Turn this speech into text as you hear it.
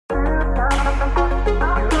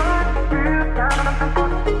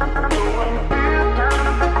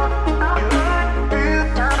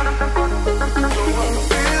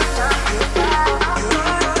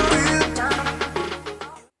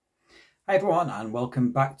Hi everyone, and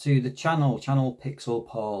welcome back to the channel Pixel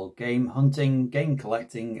Paul, game hunting, game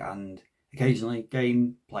collecting and occasionally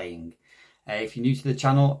game playing. If you're new to the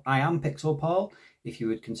channel, I am Pixel Paul. If you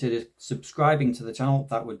would consider subscribing to the channel,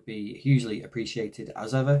 that would be hugely appreciated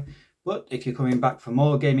as ever. But if you're coming back for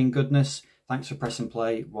more gaming goodness, thanks for pressing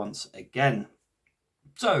play once again.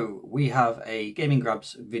 So we have a Gaming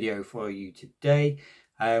Grabs video for you today.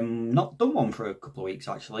 Not done one for a couple of weeks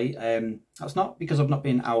actually. That's not because I've not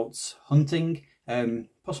been out hunting,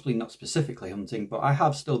 possibly not specifically hunting, but I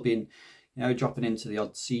have still been, dropping into the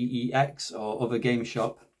odd CEX or other game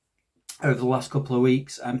shop over the last couple of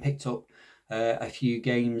weeks and picked up a few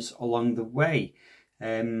games along the way.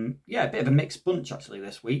 Yeah, a bit of a mixed bunch actually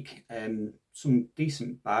this week. Some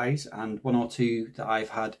decent buys and one or two that I've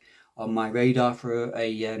had on my radar for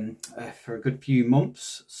a good few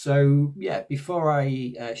months. So yeah, before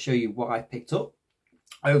I show you what I picked up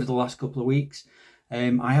over the last couple of weeks,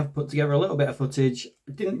 I have put together a little bit of footage.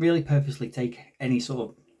 I didn't really purposely take any sort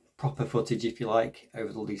of proper footage, if you like,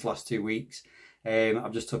 over these last 2 weeks.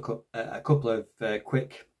 I've just took up a couple of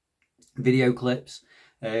quick video clips,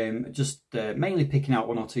 just mainly picking out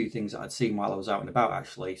one or two things that I'd seen while I was out and about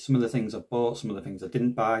actually. Some of the things I bought, some of the things I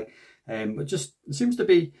didn't buy, but just there seems to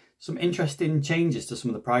be some interesting changes to some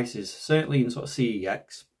of the prices, certainly in sort of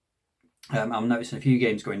CEX. I'm noticing a few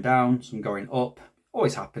games going down, some going up.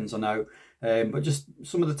 Always happens, I know, but just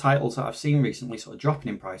some of the titles that I've seen recently sort of dropping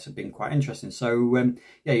in price have been quite interesting. So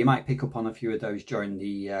yeah, you might pick up on a few of those during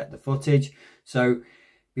the footage. So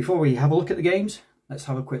before we have a look at the games, let's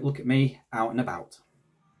have a quick look at me out and about.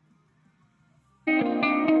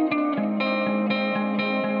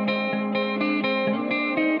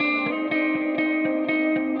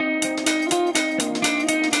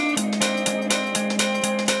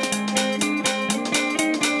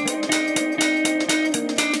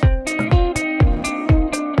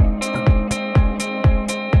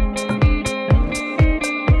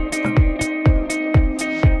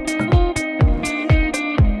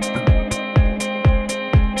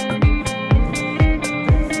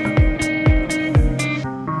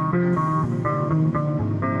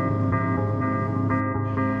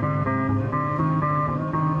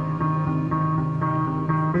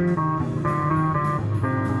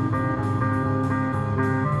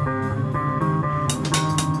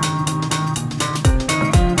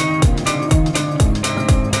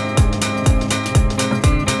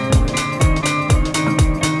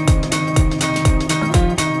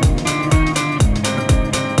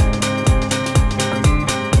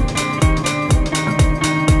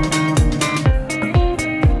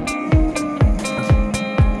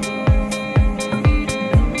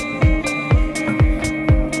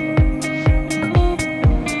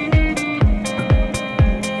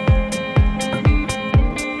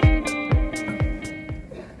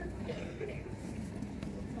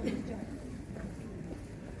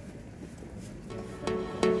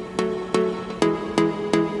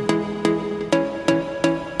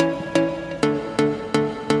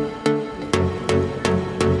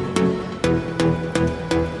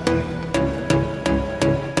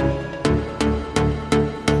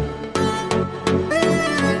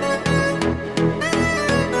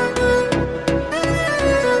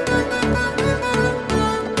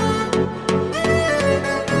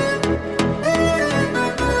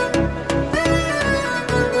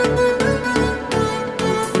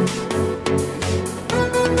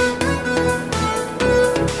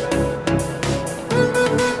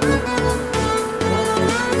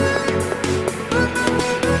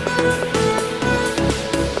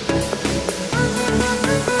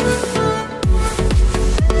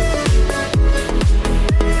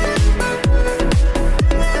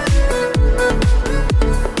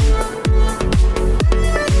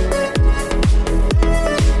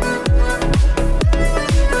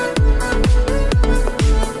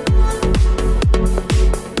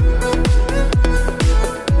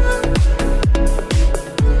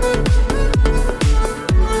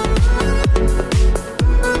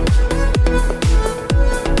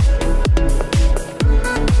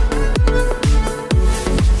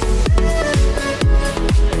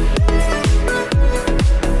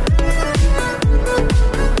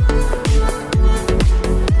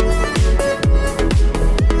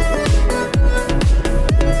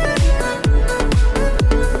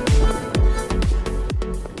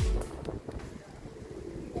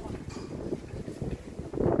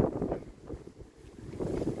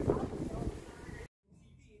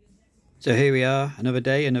 So here we are, another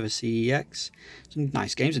day, another CEX. Some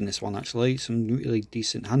nice games in this one actually, some really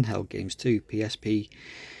decent handheld games too. PSP,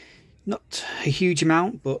 not a huge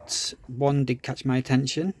amount, but one did catch my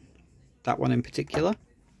attention, that one in particular.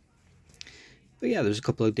 But yeah, there's a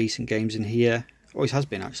couple of decent games in here. Always has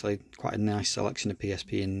been, actually. Quite a nice selection of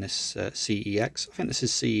PSP in this CEX. I think this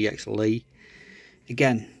is CEX Lee.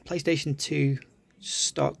 Again, PlayStation 2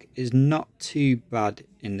 stock is not too bad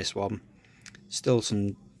in this one. Still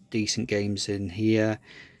some decent games in here,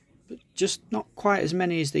 but just not quite as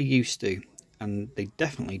many as they used to. And they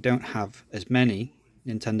definitely don't have as many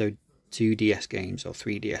Nintendo 2DS games, or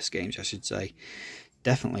 3DS games I should say.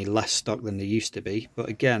 Definitely less stock than they used to be. But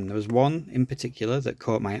again, there was one in particular that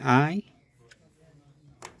caught my eye,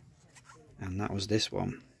 and that was this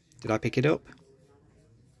one. Did I pick it up?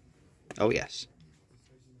 Oh yes.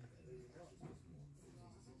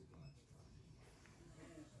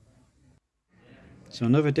 So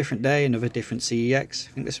another different day, another different CEX.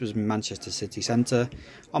 I think this was Manchester City Centre.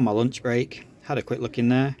 On my lunch break, had a quick look in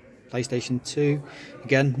there. PlayStation 2.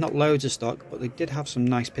 Again, not loads of stock, but they did have some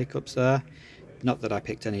nice pickups there. Not that I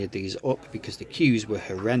picked any of these up because the queues were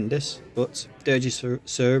horrendous, but Dirge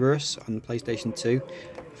Cerberus on the PlayStation 2.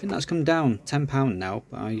 I think that's come down £10 now,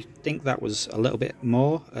 but I think that was a little bit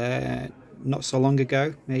more not so long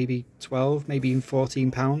ago, maybe 12, maybe even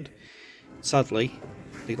 £14. Sadly,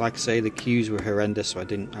 like I say, the queues were horrendous, so I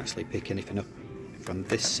didn't actually pick anything up from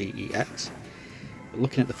this CEX. But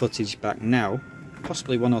looking at the footage back now,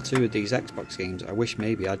 possibly one or two of these Xbox games I wish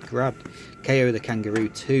maybe I'd grabbed. KO the Kangaroo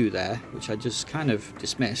 2 there, which I just kind of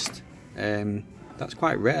dismissed. That's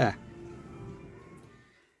quite rare.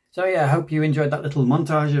 So yeah, I hope you enjoyed that little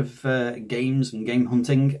montage of games and game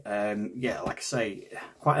hunting. Yeah, like I say,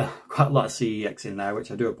 quite a lot of CEX in there,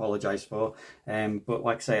 which I do apologise for. But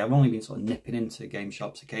like I say, I've only been sort of nipping into game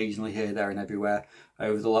shops occasionally here, there and everywhere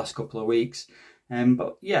over the last couple of weeks.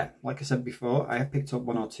 But yeah, like I said before, I have picked up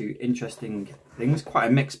one or two interesting things. Quite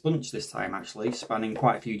a mixed bunch this time actually, spanning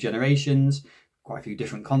quite a few generations, quite a few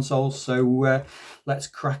different consoles. So let's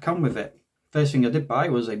crack on with it. First thing I did buy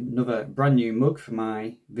was another brand new mug for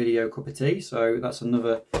my video cup of tea. So that's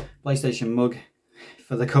another PlayStation mug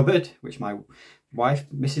for the cupboard, which my wife,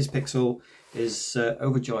 Mrs. Pixel, is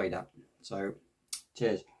overjoyed at. So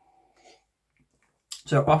cheers.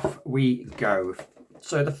 So off we go.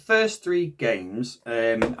 So the first three games,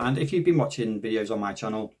 and if you've been watching videos on my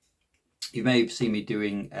channel, you may have seen me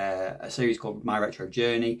doing a series called My Retro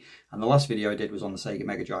Journey, and the last video I did was on the Sega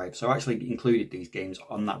Mega Drive. So I actually included these games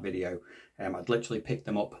on that video. I'd literally picked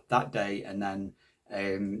them up that day and then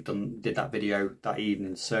did that video that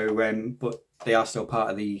evening. So, but they are still part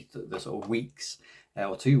of the sort of weeks,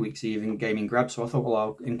 or 2 weeks even, gaming grab. So I thought, well,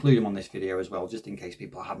 I'll include them on this video as well, just in case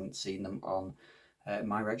people haven't seen them on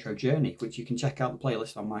My Retro Journey, which you can check out the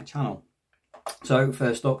playlist on my channel. So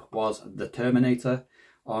first up was The Terminator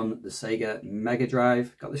on the Sega Mega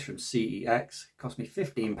Drive. Got this from CEX. Cost me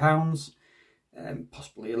 £15,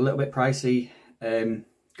 possibly a little bit pricey.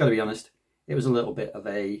 Got to be honest, it was a little bit of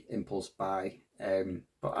a impulse buy,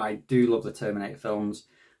 but I do love the Terminator films.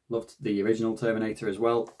 Loved the original Terminator as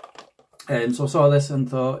well. So I saw this and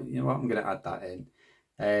thought, you know what, I'm going to add that in.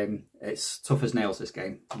 It's tough as nails, this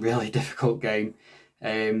game. Really difficult game.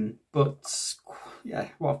 But yeah,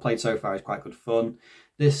 what I've played so far is quite good fun.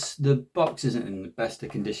 The box isn't in the best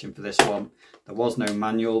of condition for this one. There was no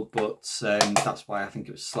manual, but that's why I think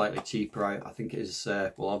it was slightly cheaper. I think it is,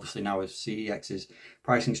 well, obviously now with CEX's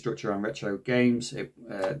pricing structure on retro games,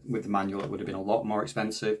 with the manual it would have been a lot more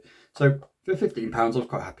expensive. So for £15 I was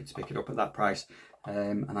quite happy to pick it up at that price.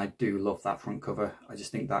 And I do love that front cover. I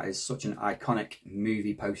just think that is such an iconic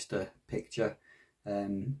movie poster picture.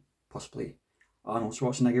 Possibly Arnold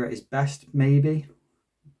Schwarzenegger at his best, maybe.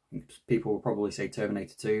 People will probably say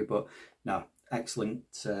Terminator 2, but no, excellent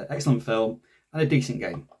film and a decent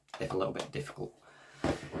game, if a little bit difficult.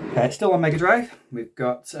 Still on Mega Drive, we've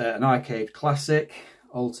got an arcade classic,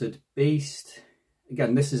 Altered Beast.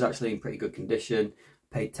 Again, this is actually in pretty good condition.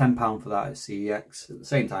 Paid £10 for that at CEX at the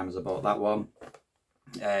same time as I bought that one.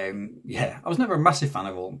 Yeah, I was never a massive fan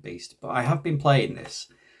of Altered Beast, but I have been playing this,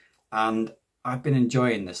 and I've been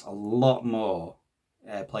enjoying this a lot more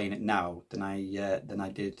playing it now than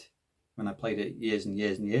I did when I played it years and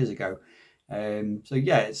years and years ago. So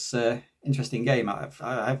yeah, it's an interesting game. I've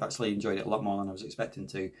actually enjoyed it a lot more than I was expecting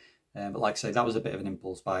to. But like I say, that was a bit of an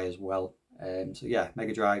impulse buy as well. So yeah,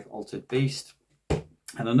 Mega Drive, Altered Beast.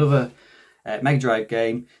 And another Mega Drive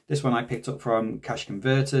game. This one I picked up from Cash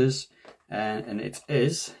Converters. And it's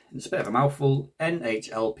a bit of a mouthful,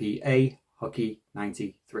 NHLPA Hockey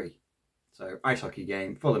 93. So ice hockey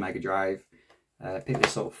game for the Mega Drive. Picked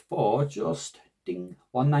this up for just ding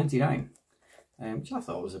 £1.99, which I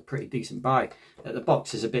thought was a pretty decent buy. The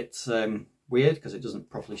box is a bit weird because it doesn't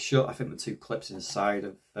properly shut. I think the two clips inside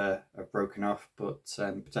have broken off, but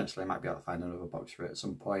potentially I might be able to find another box for it at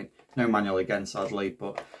some point. No manual again, sadly,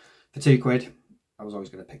 but for £2, I was always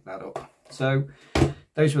going to pick that up. So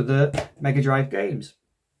those were the Mega Drive games.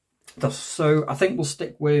 So I think we'll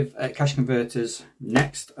stick with Cash Converters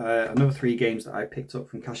next. Another 3 games that I picked up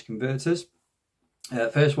from Cash Converters.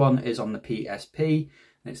 First one is on the PSP,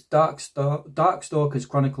 and it's Darkstalkers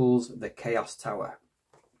Chronicles: The Chaos Tower,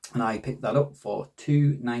 and I picked that up for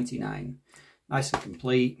 $2.99. Nice and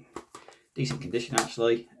complete, decent condition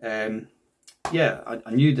actually. Yeah,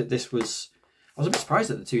 I knew that this was. I was a bit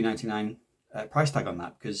surprised at the $2.99 price tag on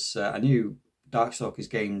that, because I knew Darkstalkers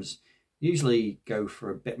games usually go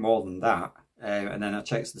for a bit more than that, and then I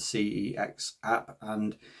checked the CEX app,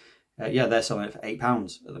 and yeah, they're selling it for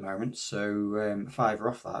 £8 at the moment, so £5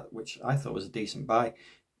 off that, which I thought was a decent buy.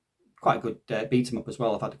 Quite a good beat 'em up as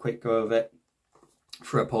well. I've had a quick go of it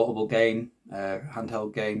for a portable game,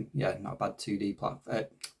 handheld game. Yeah, not a bad 2D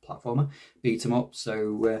platformer, beat 'em up.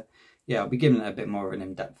 So yeah, I'll be giving it a bit more of an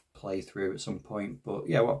in-depth playthrough at some point. But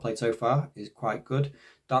yeah, what I've played so far is quite good.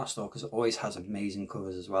 Darkstalkers always has amazing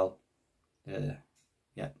covers as well.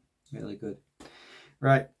 Yeah, really good.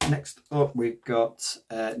 Right, next up we've got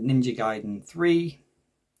Ninja Gaiden 3,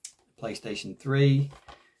 PlayStation 3.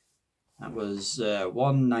 That was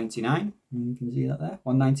 $1.99. You can see that there,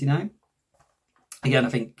 $1.99. Again, I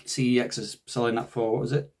think CEX is selling that for, what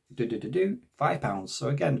was it? £5. So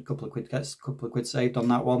again, a couple of quid saved on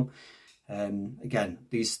that one. Again,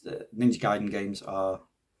 these Ninja Gaiden games are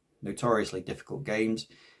notoriously difficult games.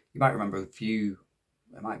 You might remember a few.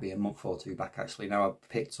 It might be a month or 2 back actually. Now I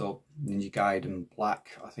picked up Ninja Gaiden Black,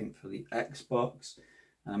 I think for the Xbox,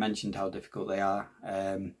 and I mentioned how difficult they are.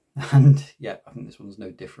 And yeah, I think this one's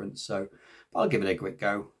no different. So I'll give it a quick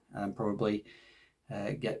go and probably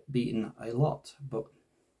get beaten a lot. But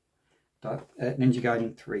Ninja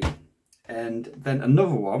Gaiden 3, and then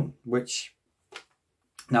another one, which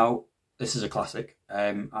now this is a classic.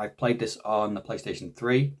 I played this on the PlayStation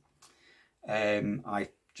 3. I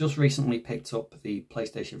just recently picked up the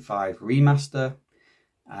PlayStation 5 remaster.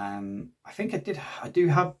 I think I do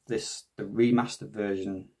have the remastered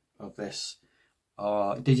version of this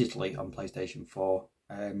digitally on PlayStation 4.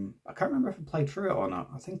 I can't remember if I played through it or not.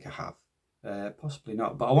 I think I have, possibly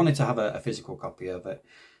not, but I wanted to have a physical copy of it.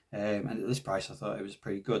 And at this price I thought it was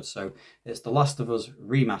pretty good. So it's The Last of Us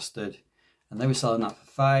remastered, and they were selling that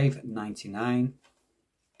for $5.99.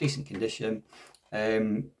 Decent condition.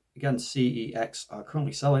 Again, CEX are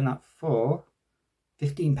currently selling that for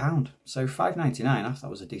 £15. So $5.99, I thought that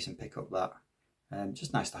was a decent pickup, that.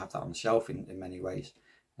 Just nice to have that on the shelf in many ways.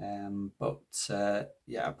 But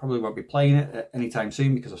yeah, I probably won't be playing it anytime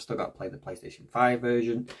soon, because I've still got to play the PlayStation 5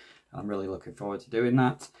 version. I'm really looking forward to doing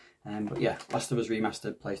that. But yeah, Last of Us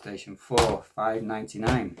remastered, PlayStation 4,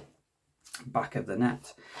 $5.99. Back of the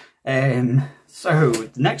net. So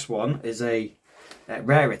the next one is a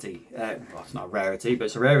rarity. Well, it's not a rarity, but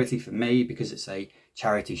it's a rarity for me because it's a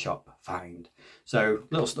charity shop find. So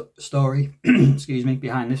little story excuse me,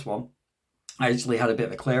 behind this one. I actually had a bit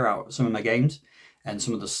of a clear out of some of my games and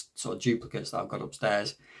some of the sort of duplicates that I've got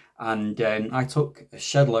upstairs, and I took a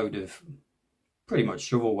shed load of pretty much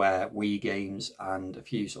shovelware, Wii games, and a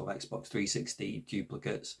few sort of Xbox 360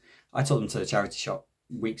 duplicates. I took them to the charity shop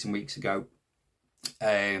weeks and weeks ago,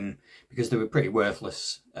 because they were pretty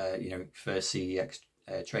worthless. You know, for CEX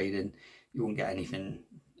trading, you wouldn't get anything,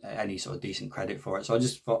 any sort of decent credit for it. So I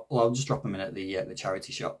just thought, well, I'll just drop them in at the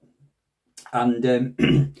charity shop. And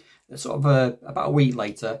sort of about a week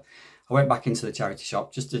later, I went back into the charity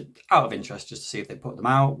shop just out of interest, just to see if they put them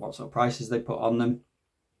out, what sort of prices they put on them.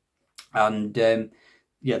 And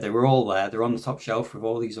yeah, they were all there. They're on the top shelf with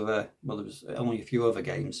all these other, well, there was only a few other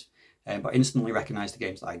games, but instantly recognised the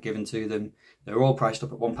games that I'd given to them. They were all priced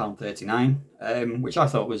up at £1.39, which I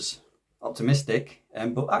thought was optimistic,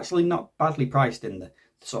 but actually not badly priced in the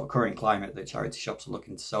sort of current climate that charity shops are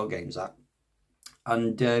looking to sell games at.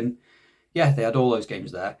 And yeah, they had all those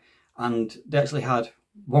games there, and they actually had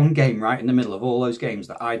one game right in the middle of all those games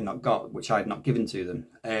that I'd not got, which I'd not given to them.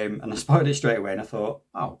 And I spotted it straight away, and I thought,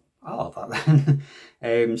 oh, I'll have that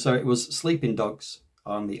then. So it was Sleeping Dogs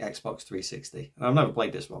on the Xbox 360. And I've never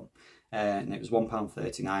played this one, and it was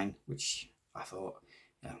 £1.39, which I thought,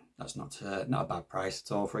 yeah, that's not a bad price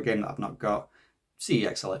at all for a game that I've not got.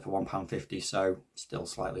 CEX sell it for £1.50, so still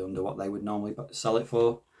slightly under what they would normally sell it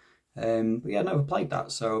for. But yeah, I never played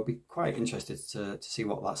that, so I'll be quite interested to see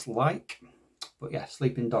what that's like. But yeah,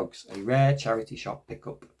 Sleeping Dogs, a rare charity shop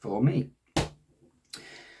pickup for me.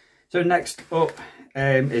 So next up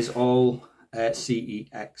is all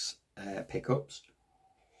CEX pickups.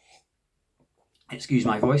 Excuse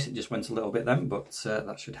my voice, it just went a little bit then, but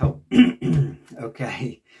that should help.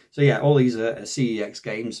 Okay, so yeah, all these are CEX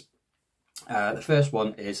games. The first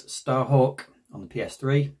one is Starhawk on the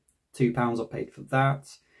PS3. £2 I paid for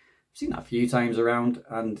that. I've seen that a few times around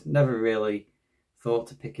and never really thought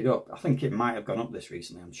to pick it up. I think it might have gone up this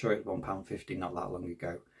recently. I'm sure it was £1.50 not that long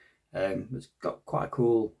ago. It's got quite a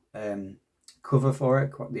cool cover for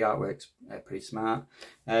it. The artwork's pretty smart.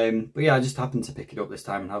 But yeah, I just happened to pick it up this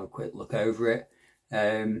time and have a quick look over it.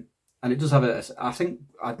 And it does have I think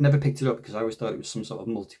I'd never picked it up because I always thought it was some sort of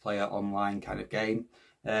multiplayer online kind of game.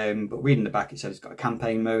 But reading the back, it said it's got a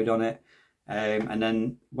campaign mode on it. And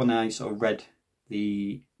then when I sort of read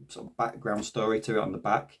the sort of background story to it on the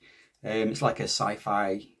back, it's like a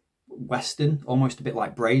sci-fi western, almost a bit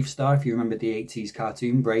like Brave Star, if you remember the 80s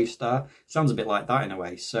cartoon Brave Star. Sounds a bit like that in a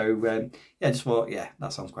way. So yeah, just thought, yeah,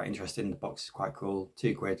 that sounds quite interesting. The box is quite cool.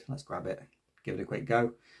 £2, let's grab it, give it a quick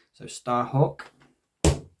go. So Starhawk.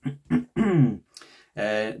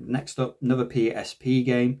 Next up, another PSP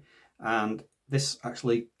game, and this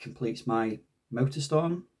actually completes my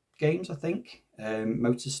MotorStorm games, I think.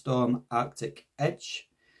 MotorStorm Arctic Edge.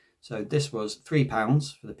 So this was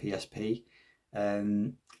 £3 for the PSP.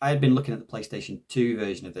 I had been looking at the PlayStation 2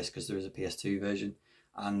 version of this because there is a PS2 version,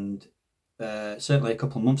 and certainly a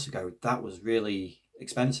couple of months ago that was really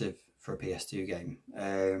expensive for a PS2 game.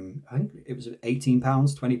 I think it was £18,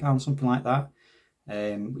 £20, something like that,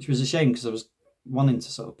 which was a shame because I was wanting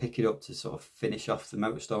to sort of pick it up to sort of finish off the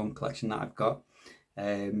MotorStorm collection that I've got.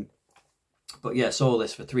 But yeah, saw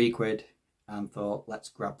this for £3 and thought, let's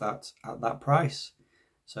grab that at that price.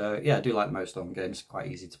 So yeah, I do like the MotorStorm games, quite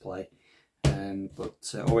easy to play,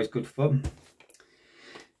 but always good fun.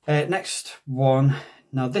 Next one.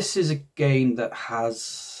 Now this is a game that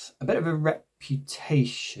has a bit of a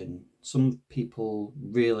reputation. Some people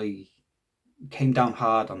really came down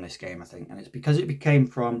hard on this game, I think, and it's because it came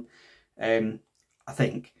from, I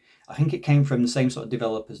think it came from the same sort of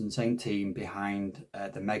developers and same team behind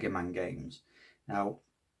the Mega Man games. Now,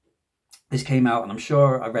 this came out, and I'm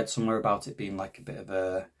sure I read somewhere about it being like a bit of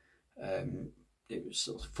a, it was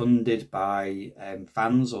sort of funded by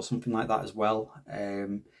fans or something like that as well.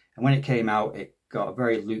 And when it came out, it got a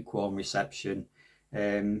very lukewarm reception.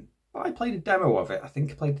 But I played a demo of it. I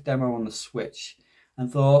think I played the demo on the Switch and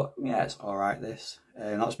thought, yeah, it's all right, this.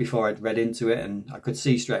 And that was before I'd read into it, and I could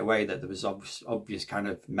see straight away that there was obvious kind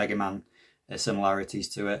of Mega Man similarities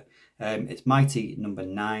to it. It's Mighty Number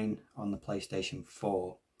 9 on the PlayStation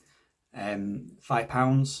 4.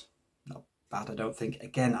 £5, not bad, I don't think.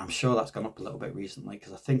 Again, I'm sure that's gone up a little bit recently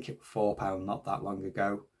because I think it was £4 not that long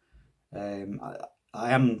ago.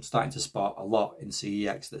 I am starting to spot a lot in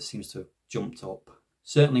CEX that seems to have jumped up,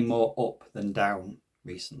 certainly more up than down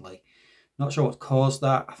recently. Not sure what's caused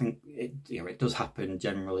that. I think it does happen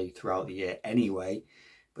generally throughout the year anyway,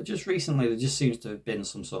 but just recently there just seems to have been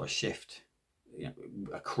some sort of shift,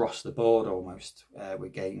 across the board almost,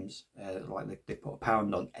 with games. Like they put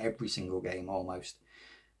 £1 on every single game almost.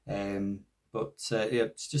 But yeah,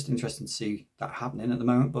 it's just interesting to see that happening at the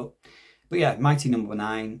moment. But yeah, Mighty Number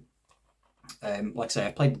 9. Like I say,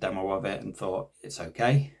 I played the demo of it and thought it's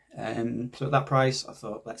okay. So at that price, I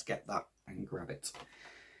thought let's get that and grab it.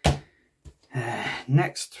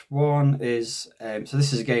 Next one is, so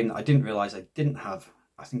this is a game that I didn't realise I didn't have.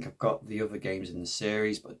 I think I've got the other games in the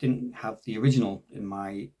series, but I didn't have the original in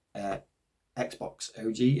my Xbox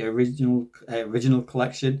OG original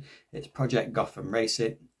collection. It's Project Gotham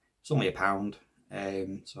Racing. It's only £1,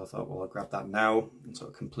 so I thought, well, I'll grab that now and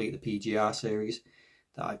sort of complete the PGR series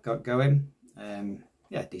that I've got going.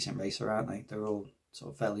 Yeah, decent racer, aren't they? They're all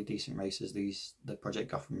sort of fairly decent racers, the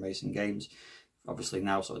Project Gotham Racing games. Obviously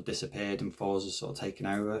now sort of disappeared and Forza's sort of taken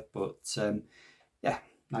over, but yeah,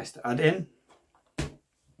 nice to add in.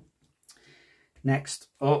 Next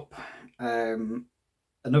up,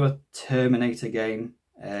 another Terminator game.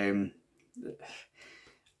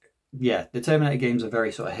 Yeah, the Terminator games are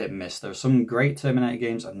very sort of hit and miss. There are some great Terminator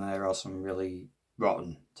games and there are some really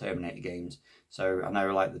rotten Terminator games. So I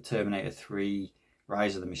know like the Terminator 3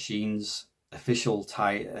 Rise of the Machines official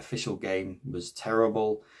game was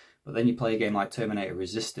terrible. But then you play a game like Terminator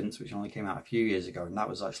Resistance, which only came out a few years ago, and that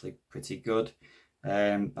was actually pretty good.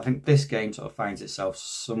 I think this game sort of finds itself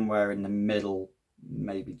somewhere in the middle,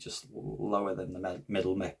 maybe just lower than the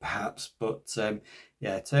middle perhaps. But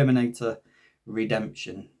yeah, Terminator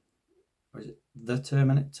Redemption. Or is it the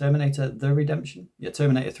Terminator The Redemption? Yeah,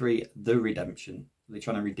 Terminator 3 The Redemption. Are they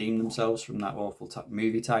trying to redeem themselves from that awful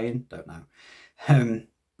movie tie-in? Don't know.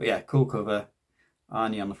 But yeah, cool cover.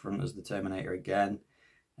 Arnie on the front as the Terminator again.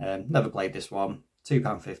 Never played this one.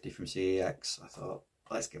 £2.50 from CEX. I thought,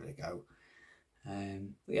 let's give it a go.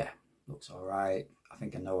 But yeah, looks alright. I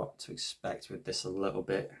think I know what to expect with this a little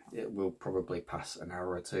bit. It will probably pass an hour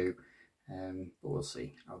or two, but we'll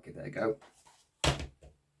see. I'll give it a go.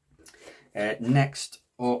 Next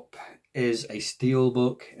up is a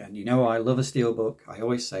steelbook, and you know I love a steelbook. I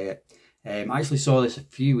always say it. I actually saw this a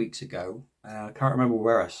few weeks ago. I can't remember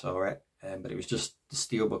where I saw it, but it was just the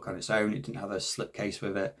steelbook on its own. It didn't have a slipcase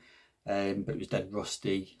with it, but it was dead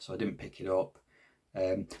rusty, so I didn't pick it up.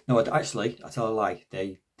 No, I tell a lie.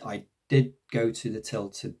 I did go to the till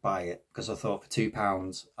to buy it because I thought for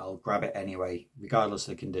 £2 I'll grab it anyway, regardless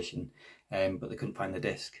of the condition. But they couldn't find the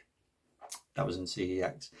disc. That was in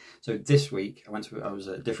CEX. So this week I was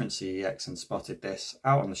at a different CEX and spotted this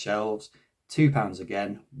out on the shelves. £2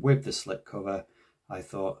 again with the slip cover. I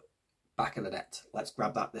thought, back of the net, let's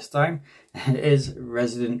grab that this time. And it is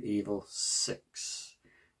Resident Evil 6.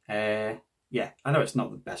 Yeah, I know it's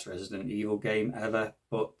not the best Resident Evil game ever,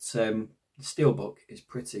 but the steelbook is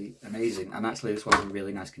pretty amazing. And actually this one's in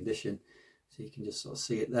really nice condition. So you can just sort of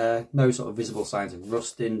see it there. No sort of visible signs of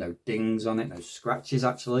rusting, no dings on it, no scratches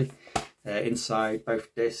actually. Inside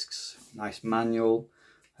both discs, nice manual,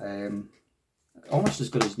 almost as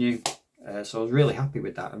good as new. So I was really happy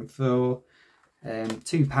with that, and for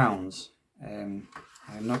 £2 I'm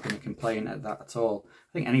not going to complain at that at all.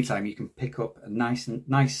 I think anytime you can pick up a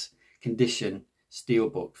nice condition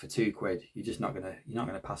steelbook for £2, you're not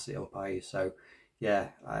gonna pass it up, are you? So yeah,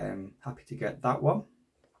 I am happy to get that one.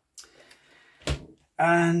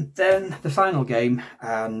 And then the final game,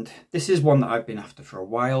 and this is one that I've been after for a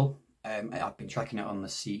while. I've been tracking it on the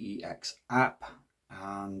CEX app,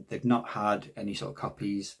 and they've not had any sort of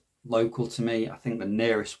copies local to me. I think the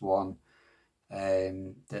nearest one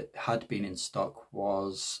that had been in stock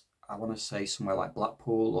was, I want to say, somewhere like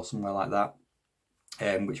Blackpool or somewhere like that,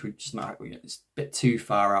 which we just not. It's a bit too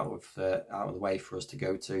far out of the way for us to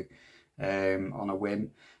go to on a whim.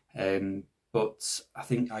 But I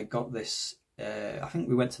think I got this. I think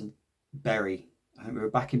we went to Bury. I think we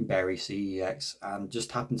were back in Bury CEX and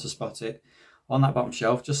just happened to spot it on that bottom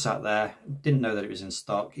shelf, just sat there. Didn't know that it was in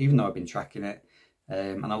stock, even though I've been tracking it.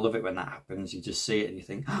 And I love it when that happens. You just see it and you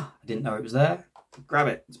think, oh, I didn't know it was there. Grab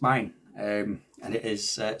it, it's mine. And it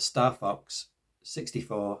is Star Fox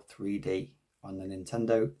 64 3D on the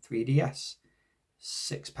Nintendo 3DS.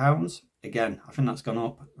 £6. Again, I think that's gone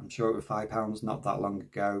up. I'm sure it was £5 not that long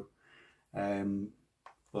ago.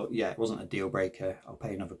 But yeah, it wasn't a deal breaker. I'll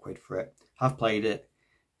pay another £1 for it. I've played it.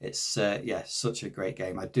 It's yeah, such a great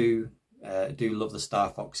game. I do love the Star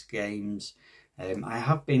Fox games. I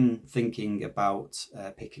have been thinking about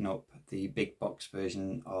picking up the big box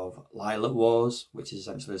version of Lilac Wars, which is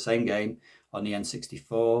essentially the same game on the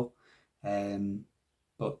N64.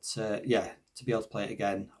 But yeah, to be able to play it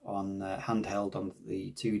again on handheld on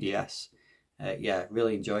the 2DS, yeah,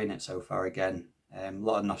 really enjoying it so far again. A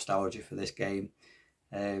lot of nostalgia for this game.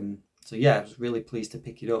 So yeah, I was really pleased to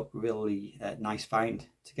pick it up. Really nice find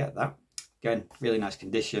to get that. Again, really nice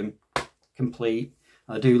condition, complete.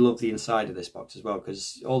 And I do love the inside of this box as well,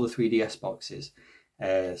 because all the 3DS boxes,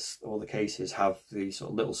 all the cases have these sort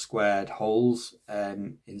of little squared holes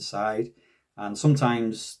inside, and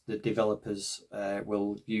sometimes the developers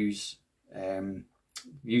will use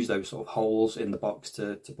those sort of holes in the box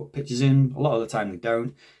to put pictures in. A lot of the time they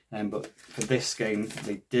don't, but for this game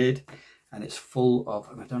they did. And it's full of,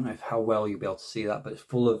 I don't know how well you'll be able to see that, but it's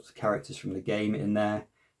full of the characters from the game in there.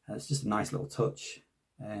 And it's just a nice little touch.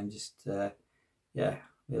 And just, yeah,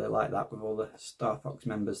 really like that with all the Star Fox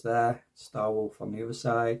members there. Star Wolf on the other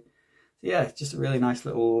side. So yeah, just a really nice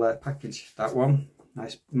little package, that one.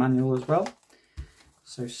 Nice manual as well.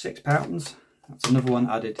 So £6. That's another one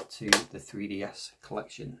added to the 3DS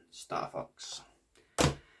collection, Star Fox.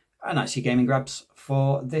 And that's your gaming grabs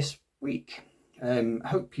for this week.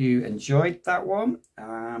 Hope you enjoyed that one.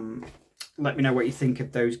 Let me know what you think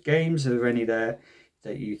of those games. Are there any there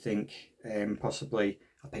that you think possibly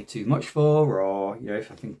I paid too much for, or you know,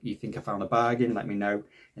 if you think I found a bargain, let me know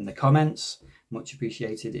in the comments. Much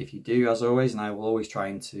appreciated if you do, as always, and I will always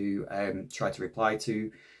try to reply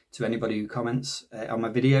to anybody who comments on my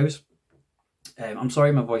videos. I'm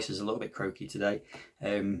sorry my voice is a little bit croaky today.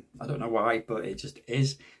 I don't know why, but it just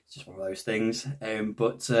is. It's just one of those things.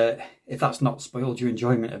 But if that's not spoiled your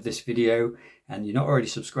enjoyment of this video and you're not already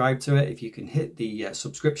subscribed to it, if you can hit the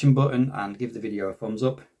subscription button and give the video a thumbs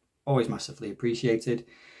up, always massively appreciated.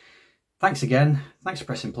 Thanks again. Thanks for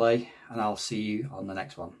pressing play, and I'll see you on the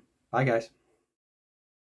next one. Bye guys.